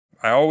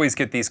I always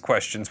get these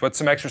questions. What's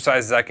some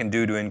exercises I can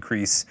do to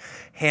increase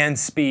hand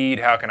speed?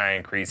 How can I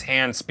increase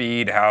hand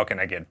speed? How can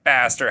I get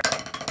faster?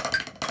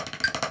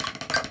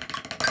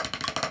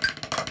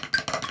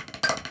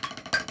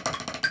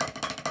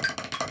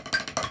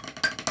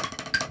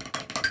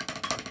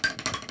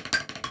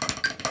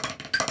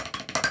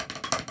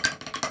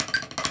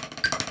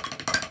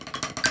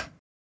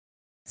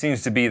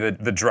 Seems to be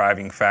the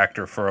driving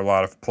factor for a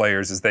lot of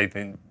players is they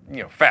think,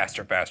 you know,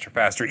 faster, faster,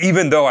 faster.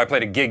 Even though I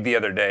played a gig the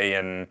other day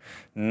and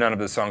none of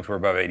the songs were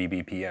above 80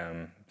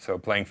 BPM. So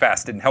playing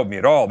fast didn't help me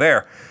at all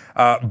there.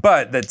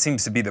 But that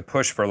seems to be the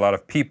push for a lot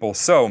of people.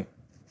 So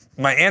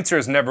my answer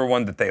is never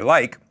one that they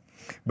like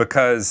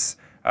because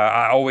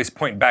I always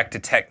point back to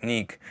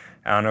technique.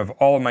 Out of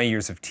all of my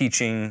years of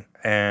teaching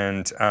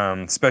and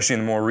especially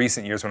in the more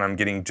recent years when I'm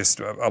getting just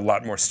a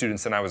lot more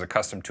students than I was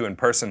accustomed to in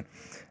person,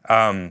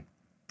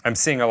 I'm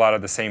seeing a lot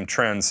of the same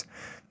trends,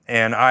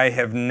 and I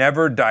have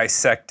never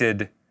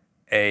dissected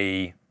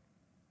a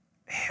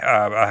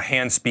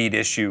hand speed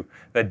issue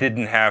that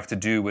didn't have to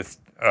do with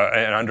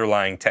an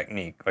underlying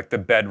technique, like the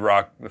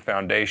bedrock, the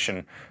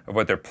foundation of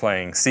what they're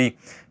playing. See,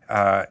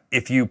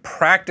 if you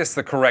practice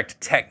the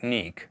correct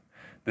technique,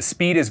 the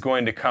speed is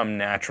going to come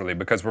naturally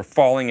because we're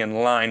falling in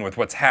line with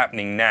what's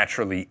happening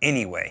naturally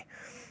anyway.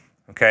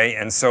 Okay,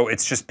 and so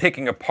it's just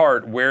picking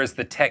apart where is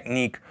the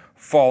technique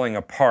falling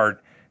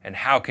apart and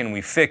how can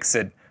we fix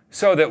it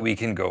so that we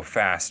can go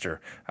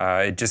faster.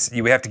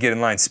 You have to get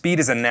in line. Speed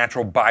is a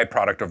natural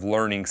byproduct of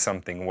learning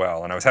something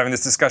well. And I was having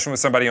this discussion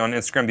with somebody on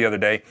Instagram the other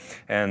day,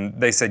 and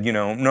they said, you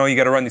know, no, you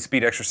got to run these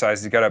speed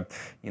exercises. You got to,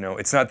 you know,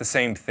 it's not the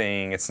same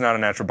thing. It's not a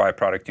natural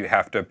byproduct. You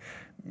have to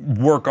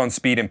work on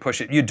speed and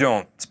push it. You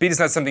don't. Speed is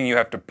not something you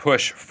have to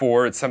push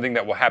for. It's something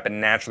that will happen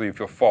naturally if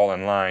you'll fall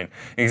in line.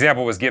 An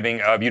example was giving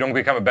of you don't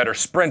become a better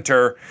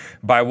sprinter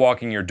by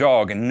walking your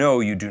dog. And no,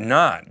 you do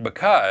not,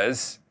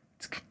 because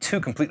it's two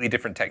completely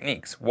different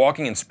techniques.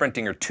 Walking and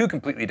sprinting are two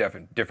completely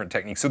different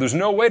techniques. So there's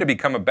no way to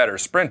become a better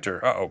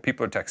sprinter. Uh-oh,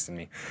 people are texting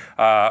me.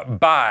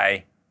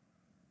 By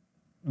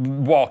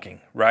walking,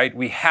 right?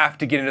 We have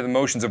to get into the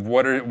motions of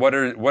what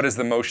is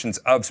the motions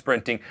of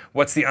sprinting,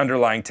 what's the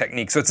underlying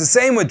technique. So it's the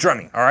same with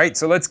drumming, all right?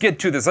 So let's get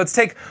to this. Let's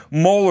take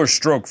Moeller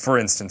stroke, for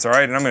instance, all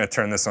right? And I'm gonna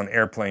turn this on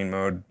airplane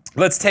mode.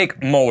 Let's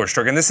take Moeller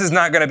stroke, and this is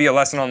not gonna be a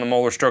lesson on the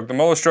Moeller stroke. The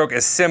Moeller stroke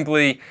is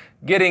simply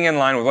getting in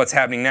line with what's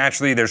happening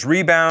naturally. There's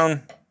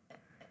rebound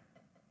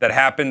that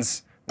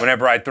happens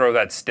whenever I throw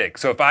that stick.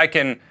 So if I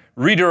can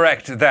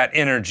redirect that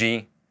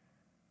energy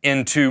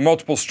into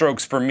multiple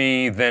strokes for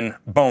me, then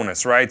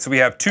bonus, right? So we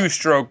have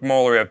 2-stroke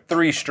Moeller, we have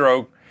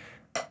 3-stroke,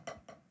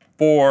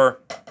 4,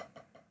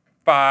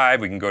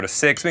 5, we can go to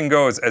 6, we can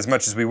go as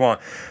much as we want.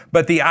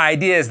 But the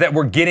idea is that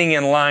we're getting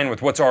in line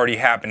with what's already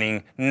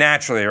happening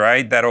naturally,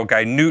 right? That old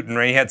guy Newton,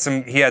 right?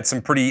 He had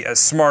some pretty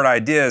smart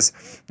ideas.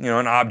 You know,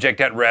 an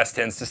object at rest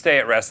tends to stay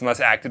at rest unless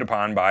acted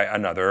upon by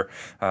another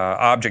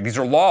object. These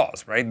are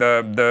laws, right?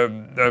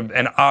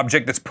 An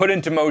object that's put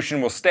into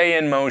motion will stay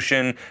in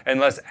motion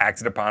unless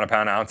acted upon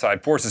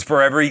outside forces.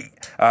 For every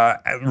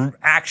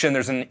action,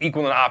 there's an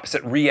equal and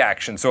opposite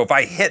reaction. So if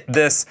I hit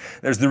this,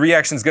 the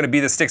reaction is going to be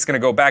the stick's going to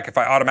go back. If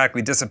I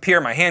automatically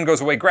disappear, my hand goes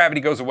away,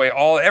 gravity goes away,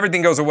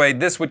 everything goes away.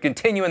 This would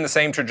continue in the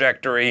same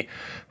trajectory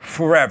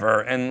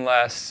forever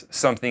unless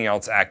something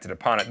else acted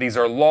upon it. These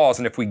are laws,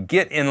 and if we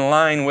get in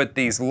line with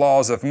these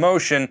laws of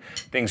motion,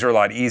 things are a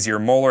lot easier.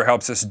 Moeller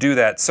helps us do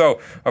that. So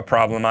a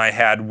problem I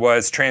had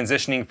was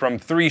transitioning from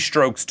 3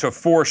 strokes to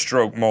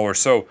 4-stroke Moeller.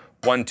 So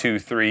 1, 2,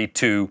 3,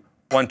 2,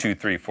 1, 2,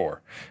 3,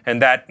 4. And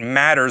that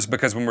matters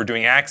because when we're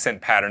doing accent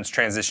patterns,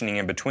 transitioning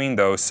in between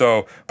those,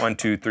 so 1,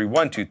 2, 3,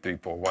 1, 2, 3,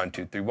 4, 1,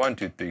 2, 3, 1,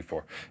 2, 3,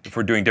 4, if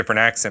we're doing different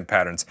accent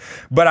patterns.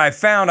 But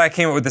I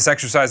came up with this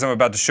exercise I'm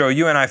about to show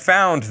you, and I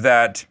found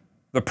that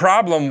the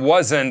problem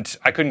wasn't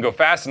I couldn't go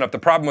fast enough, the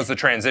problem was the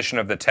transition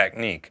of the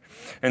technique.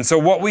 And so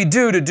what we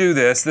do to do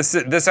this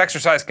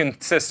exercise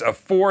consists of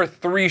 4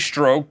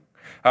 3-stroke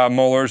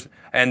Moellers,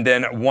 and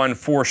then 1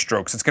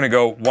 4-stroke. So it's going to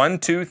go 1,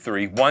 2,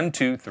 3, 1,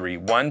 2, 3,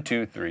 1,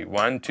 2, 3,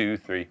 1, 2,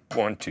 3,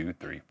 1, 2,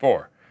 3,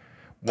 4.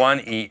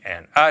 1 E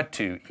and a,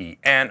 2 E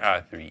and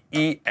a, 3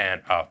 E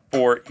and a,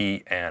 4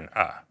 E and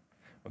a.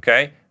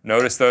 Okay?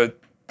 Notice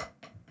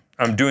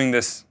I'm doing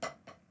this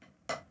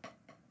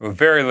with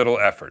very little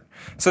effort.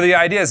 So the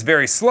idea is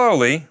very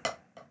slowly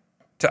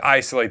to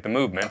isolate the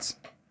movements.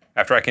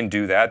 After I can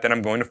do that, then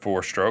I'm going to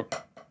 4-stroke.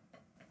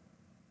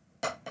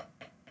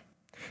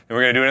 And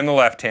we're going to do it in the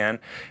left hand.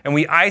 And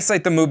we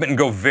isolate the movement and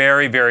go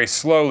very, very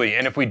slowly.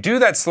 And if we do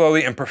that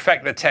slowly and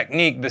perfect the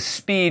technique, the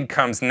speed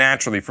comes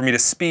naturally. For me to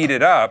speed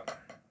it up,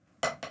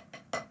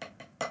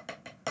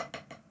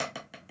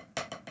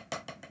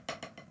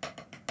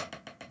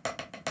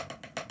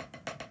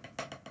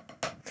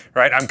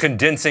 right, I'm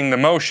condensing the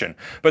motion.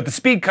 But the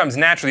speed comes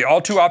naturally.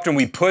 All too often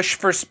we push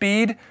for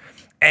speed,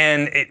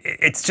 and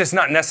it's just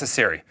not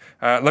necessary.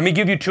 Let me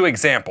give you 2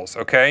 examples,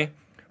 okay?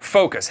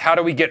 Focus. How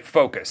do we get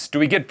focus? Do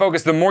we get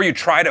focus? The more you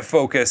try to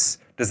focus,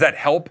 does that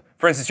help?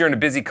 For instance, you're in a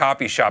busy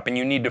coffee shop and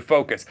you need to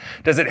focus.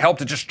 Does it help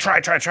to just try?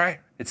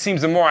 It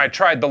seems the more I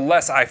try, the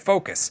less I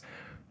focus.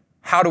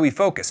 how do we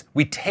focus?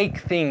 We take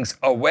things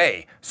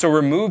away. So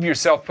remove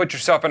yourself, put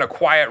yourself in a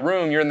quiet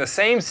room. You're in the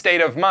same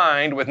state of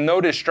mind with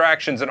no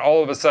distractions, and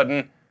all of a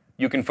sudden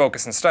you can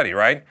focus and study,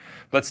 right?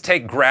 Let's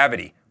take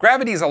gravity.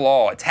 Gravity is a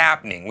law. It's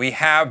happening. We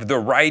have the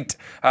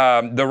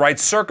right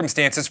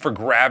circumstances for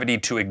gravity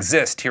to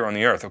exist here on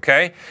the earth,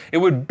 okay? It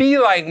would be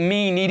like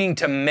me needing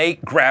to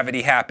make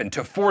gravity happen,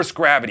 to force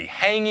gravity,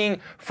 hanging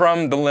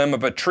from the limb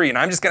of a tree. And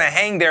I'm just going to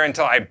hang there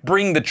until I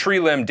bring the tree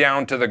limb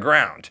down to the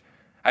ground.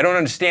 I don't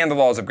understand the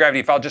laws of gravity.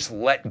 If I'll just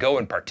let go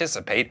and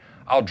participate,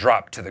 I'll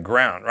drop to the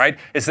ground, right?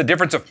 It's the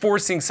difference of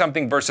forcing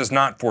something versus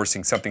not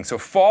forcing something. So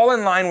fall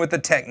in line with the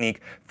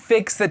technique,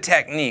 fix the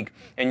technique,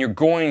 and you're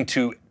going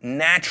to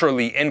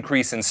naturally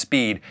increase in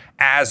speed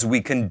as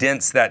we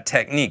condense that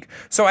technique.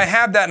 So I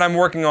have that, and I'm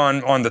working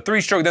on the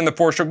 3-stroke, then the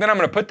 4-stroke, then I'm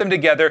going to put them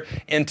together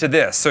into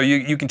this. So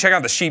you can check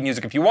out the sheet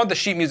music. If you want the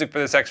sheet music for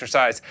this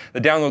exercise, the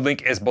download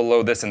link is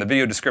below this in the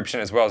video description,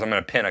 as well as I'm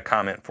going to pin a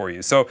comment for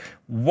you. So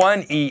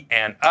 1 E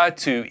and a,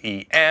 2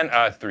 E and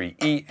a, 3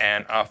 E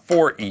and a,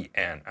 4 E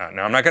and a.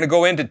 Now I'm not going to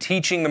go into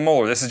teaching the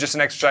Moeller. This is just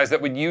an exercise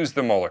that would use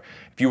the Moeller.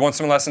 If you want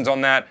some lessons on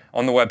that,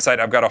 on the website,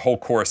 I've got a whole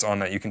course on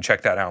that. You can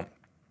check that out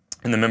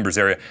in the members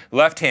area.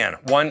 Left hand,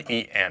 1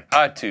 E and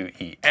a, 2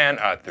 E and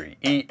a, 3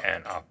 E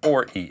and a,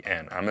 4 E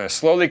and a. I'm going to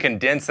slowly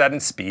condense that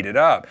and speed it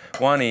up.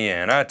 1 E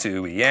and a,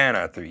 2 E and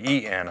a, 3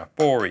 E and a,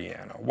 4 E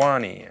and a,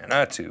 1 E and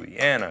a, 2 E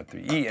and a,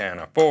 3 E and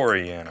a, 4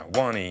 E and a,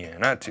 1 E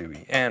and a, 2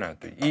 E and a,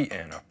 3 E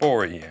and a,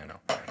 4 E and a.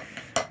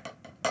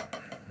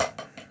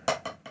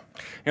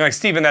 You're like,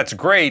 Stephen, that's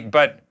great,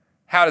 but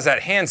how does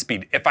that hand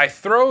speed? If I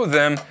throw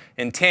them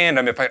in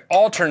tandem, if I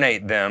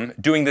alternate them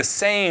doing the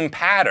same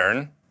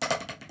pattern,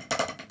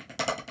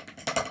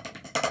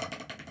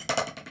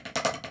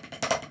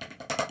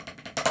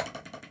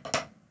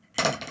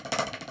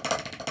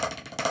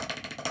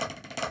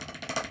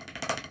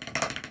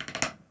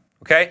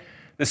 okay?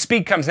 The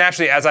speed comes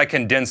naturally as I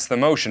condense the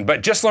motion,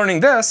 but just learning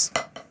this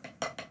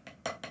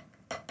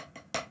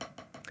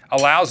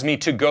allows me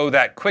to go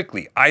that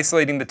quickly,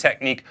 isolating the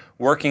technique,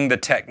 working the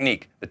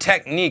technique. The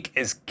technique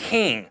is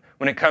king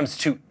when it comes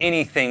to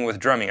anything with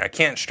drumming. I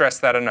can't stress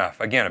that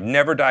enough. Again, I've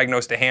never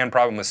diagnosed a hand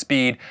problem with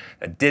speed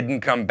that didn't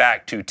come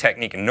back to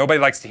technique, and nobody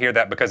likes to hear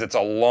that because it's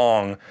a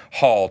long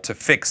haul to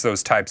fix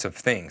those types of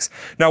things.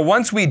 Now,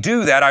 once we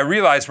do that, I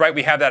realize, right,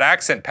 we have that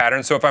accent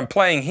pattern, so if I'm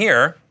playing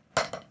here,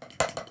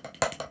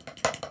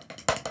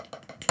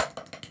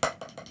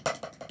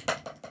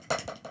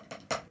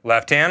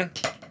 left hand,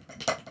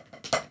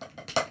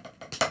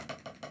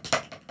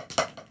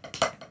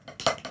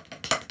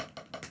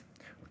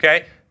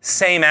 okay,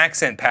 same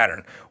accent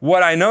pattern.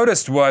 What I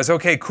noticed was,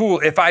 okay, cool,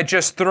 if I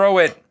just throw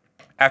it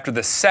after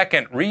the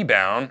second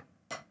rebound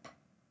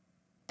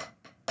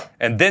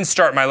and then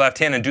start my left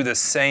hand and do the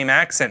same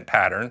accent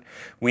pattern,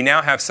 we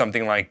now have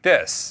something like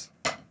this.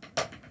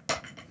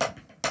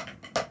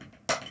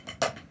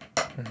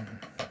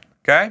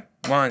 Okay,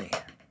 1 E,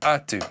 a,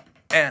 2,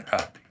 and a,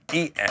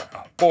 3 E and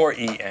a, 4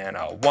 E and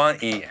a, 1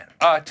 E and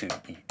a, 2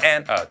 E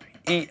and a, 3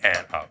 E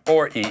and a,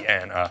 4 E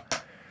and a.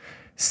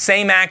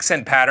 Same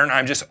accent pattern,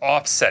 I'm just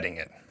offsetting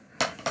it.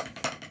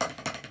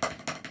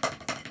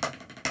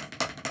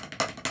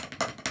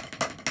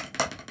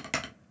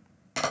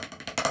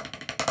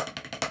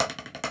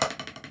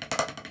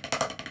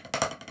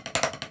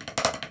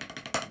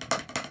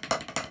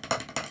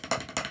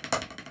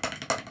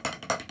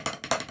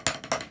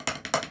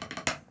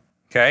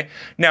 Okay,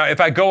 now if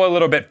I go a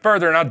little bit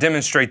further, and I'll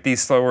demonstrate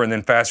these slower and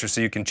then faster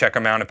so you can check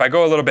them out. If I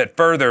go a little bit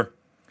further,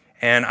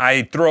 and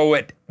I throw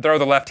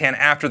the left hand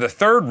after the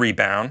third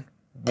rebound,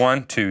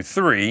 1, 2,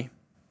 3.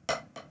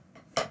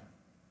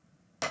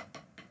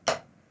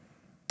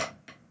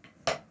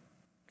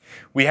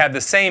 We have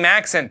the same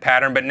accent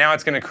pattern, but now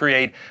it's going to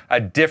create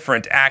a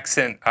different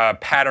accent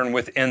pattern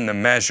within the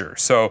measure.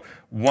 So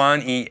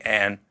 1 E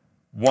and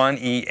 1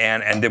 E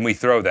and then we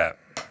throw that.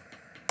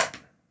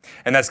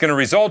 And that's going to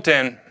result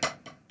in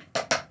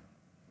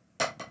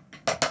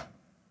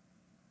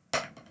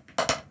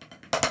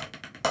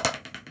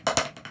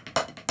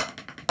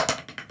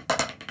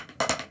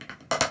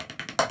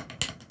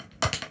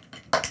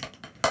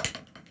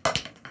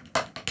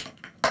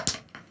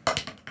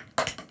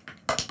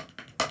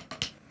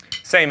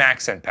same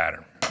accent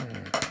pattern.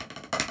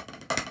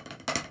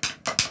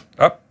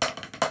 Up.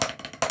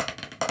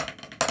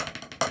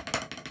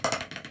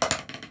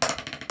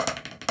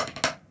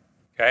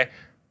 Okay.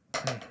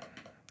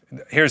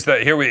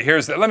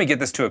 Let me get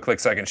this to a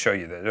click so I can show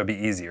you that. It'll be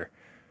easier.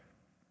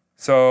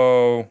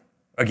 So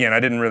again,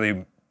 I didn't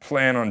really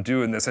plan on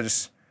doing this. I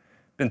just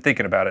been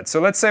thinking about it. So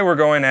let's say we're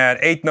going at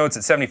 8 notes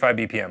at 75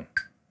 BPM.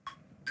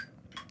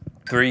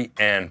 3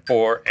 and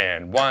 4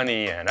 and 1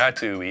 E and a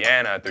 2 E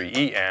and a 3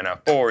 E and a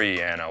 4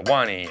 E and a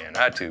 1 E and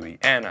a 2 E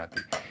and a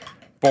 3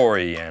 4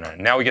 E and a.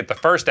 Now we get the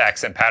first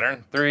accent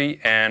pattern.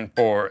 3 and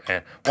 4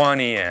 and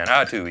 1 E and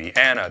a 2 E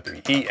and a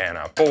 3 E and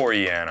a 4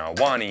 E and a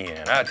 1 E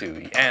and a 2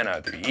 E and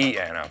a 3 E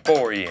and a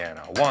 4 E and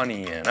a 1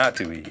 E and a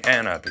 2 E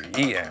and a 3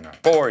 E and a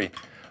 4 E.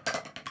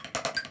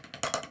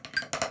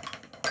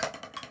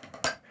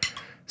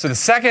 So the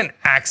second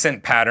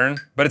accent pattern,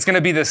 but it's going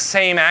to be the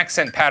same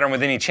accent pattern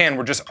with each hand.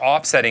 We're just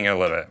offsetting it a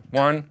little bit.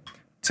 1,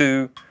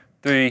 2,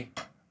 3,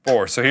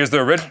 4. So here's the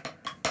original.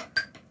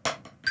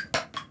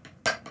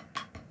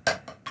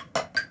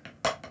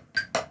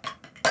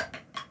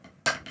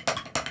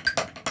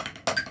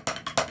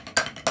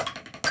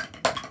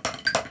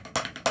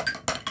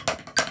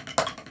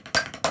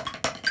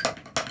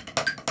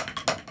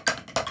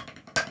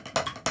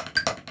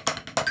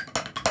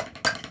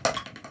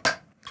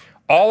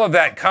 All of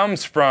that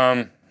comes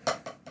from,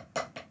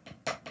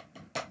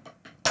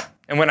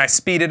 and when I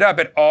speed it up,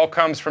 it all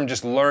comes from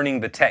just learning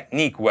the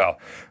technique well. All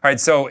right,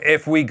 so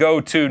if we go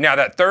to now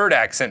that third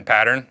accent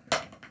pattern,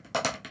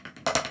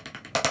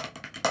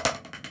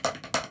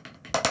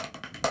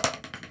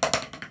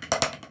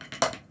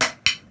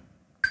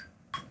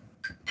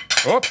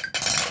 whoop.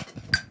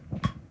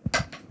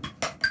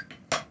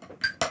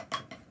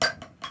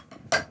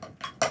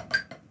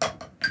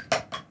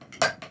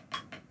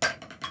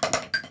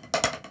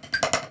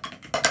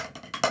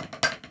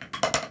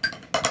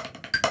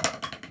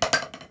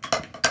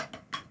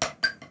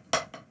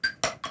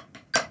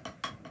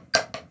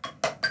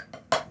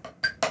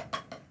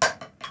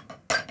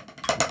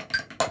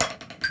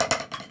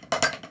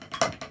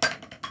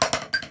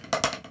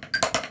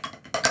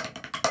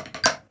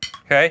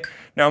 Okay,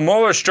 now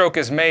Moeller stroke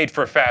is made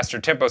for faster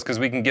tempos because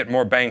we can get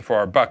more bang for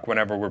our buck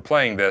whenever we're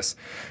playing this.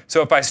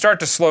 So if I start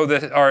to slow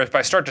this, or if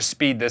I start to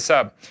speed this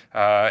up,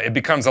 it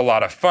becomes a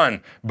lot of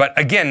fun. But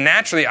again,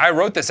 naturally, I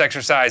wrote this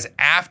exercise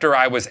after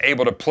I was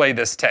able to play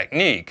this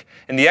technique.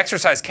 And the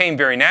exercise came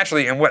very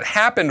naturally. And what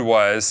happened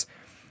was,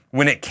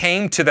 when it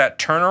came to that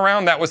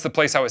turnaround, that was the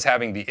place I was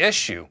having the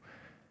issue.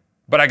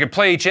 But I could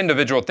play each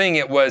individual thing.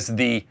 It was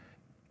the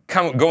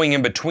going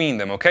in between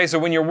them, okay? So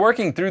when you're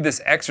working through this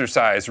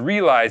exercise,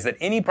 realize that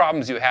any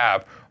problems you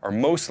have are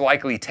most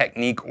likely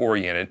technique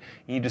oriented.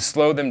 You need to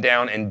slow them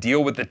down and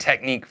deal with the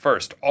technique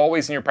first.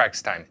 Always in your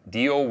practice time,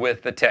 deal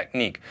with the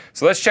technique.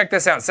 So let's check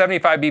this out,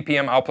 75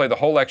 BPM. I'll play the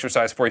whole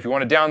exercise for you. If you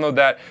want to download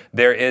that,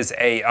 there is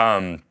a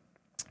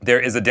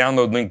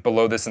download link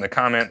below this in the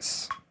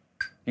comments.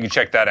 You can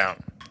check that out.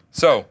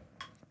 So,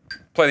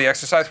 play the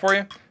exercise for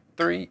you.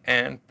 3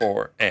 and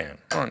 4 and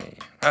 1 E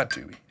and a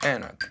 2 E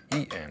and a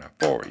 3 E and a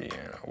 4 E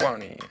and a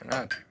 1 E and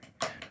a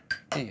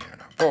 2 E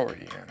and a 4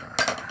 E and a.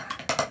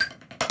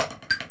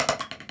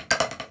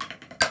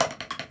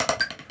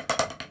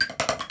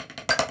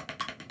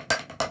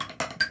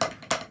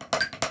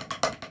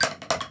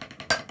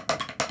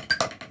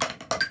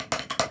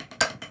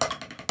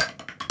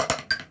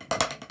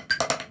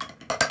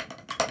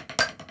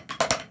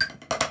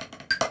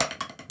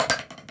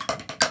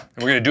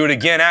 We're going to do it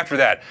again after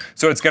that.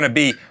 So it's going to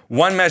be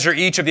 1 measure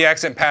each of the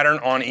accent pattern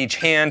on each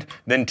hand,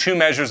 then 2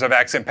 measures of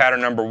accent pattern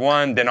number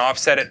 1, then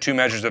offset it, 2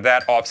 measures of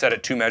that, offset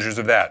it, 2 measures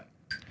of that.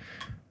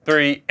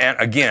 3 and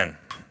again.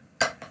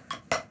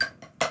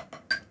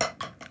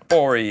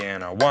 4 E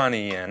and a 1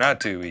 E and a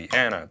 2 E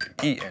and a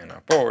 3 E and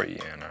a 4 E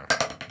and a.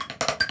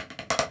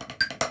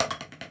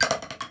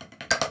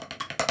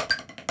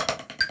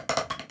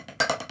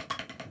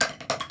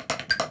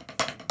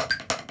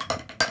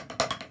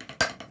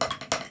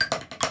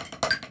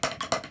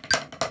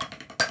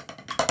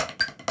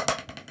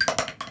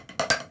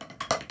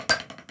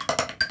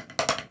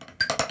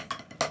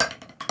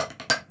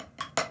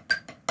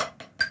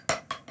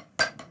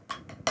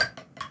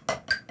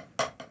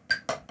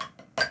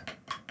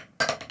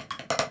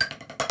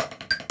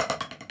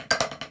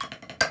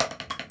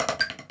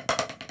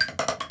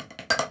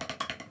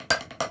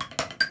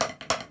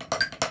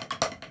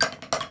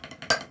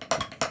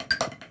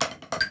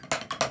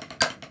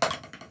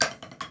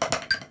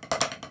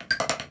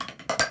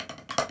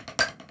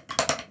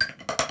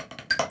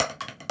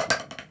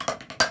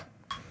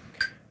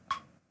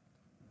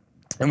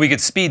 And we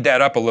could speed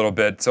that up a little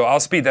bit, so I'll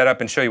speed that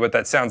up and show you what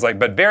that sounds like.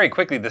 But very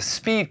quickly, the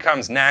speed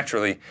comes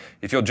naturally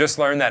if you'll just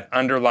learn that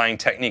underlying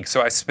technique.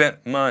 So I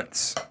spent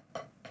months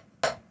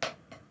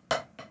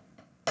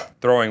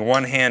throwing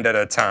one hand at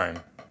a time.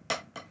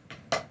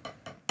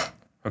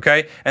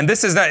 Okay? And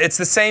this is not, it's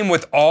the same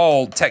with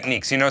all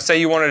techniques. You know, say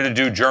you wanted to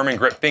do German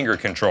grip finger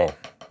control,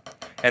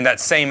 and that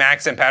same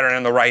accent pattern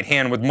in the right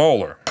hand with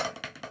Moeller.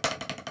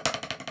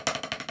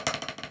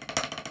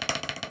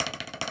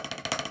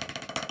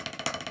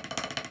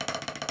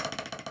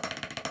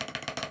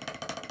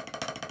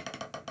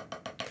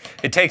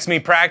 It takes me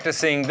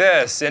practicing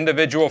this,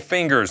 individual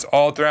fingers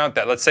all throughout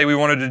that. Let's say we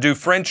wanted to do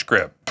French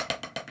grip.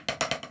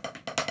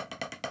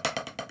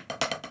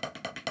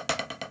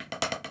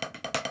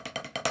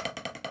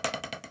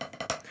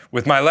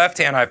 With my left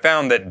hand, I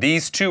found that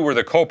these two were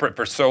the culprit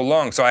for so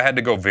long, so I had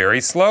to go very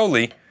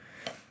slowly,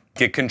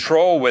 get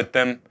control with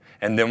them,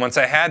 and then once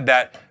I had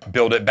that,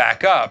 build it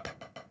back up.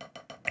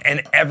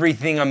 And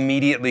everything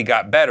immediately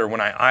got better when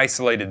I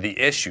isolated the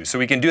issue. So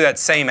we can do that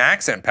same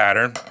accent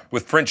pattern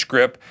with French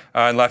grip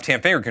and left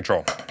hand finger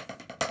control.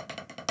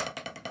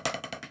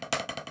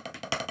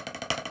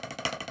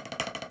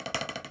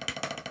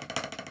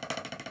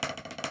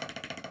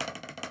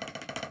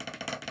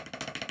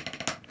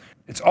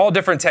 It's It's all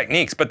different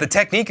techniques, but the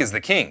technique is the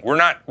king. We're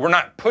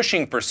not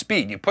pushing for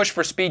speed. You push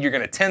for speed, you're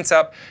gonna tense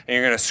up and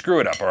you're gonna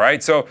screw it up, all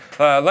right? So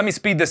let me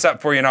speed this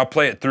up for you and I'll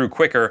play it through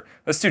quicker.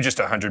 Let's do just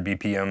 100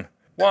 BPM.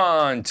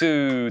 1,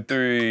 2,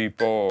 3,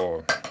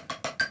 4.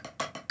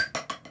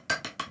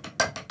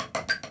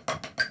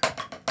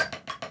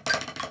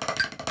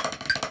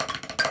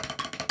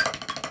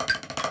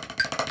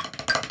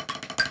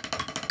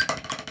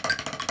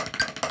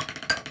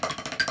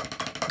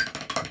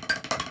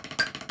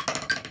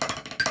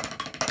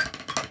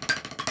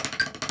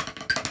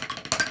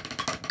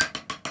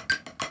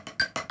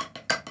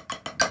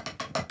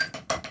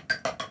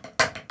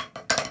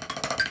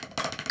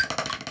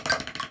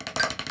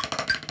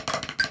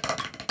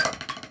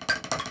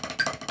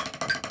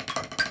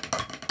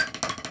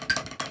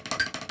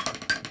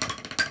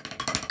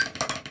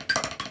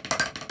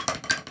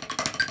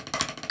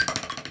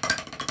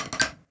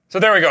 So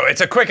there we go.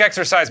 It's a quick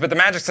exercise, but the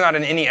magic's not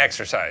in any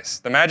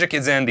exercise. The magic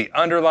is in the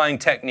underlying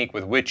technique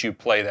with which you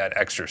play that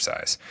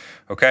exercise,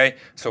 okay?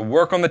 So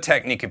work on the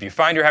technique. If you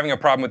find you're having a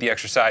problem with the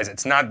exercise,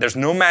 there's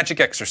no magic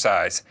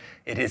exercise.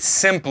 It is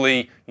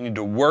simply, you need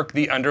to work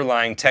the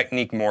underlying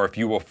technique more. If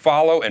you will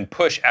follow and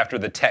push after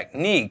the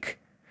technique,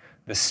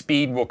 the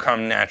speed will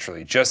come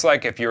naturally. Just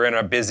like if you're in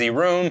a busy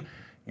room,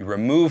 you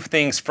remove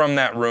things from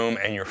that room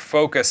and your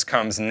focus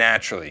comes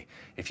naturally.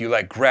 If you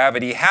let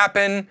gravity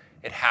happen,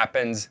 it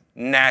happens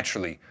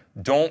naturally.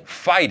 Don't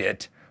fight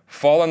it.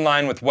 Fall in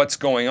line with what's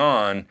going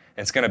on, and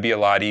it's going to be a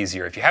lot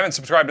easier. If you haven't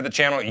subscribed to the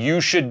channel,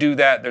 you should do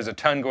that. There's a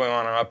ton going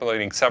on. I'm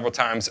uploading several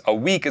times a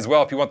week as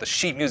well. If you want the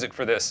sheet music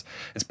for this,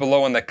 it's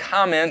below in the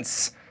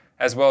comments,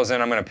 as well as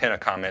I'm going to pin a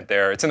comment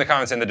there. It's in the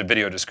comments in the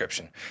video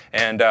description.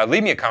 And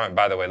leave me a comment,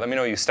 by the way. Let me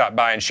know you stopped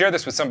by and share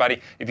this with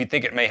somebody if you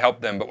think it may help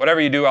them. But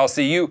whatever you do, I'll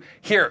see you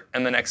here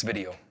in the next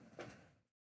video.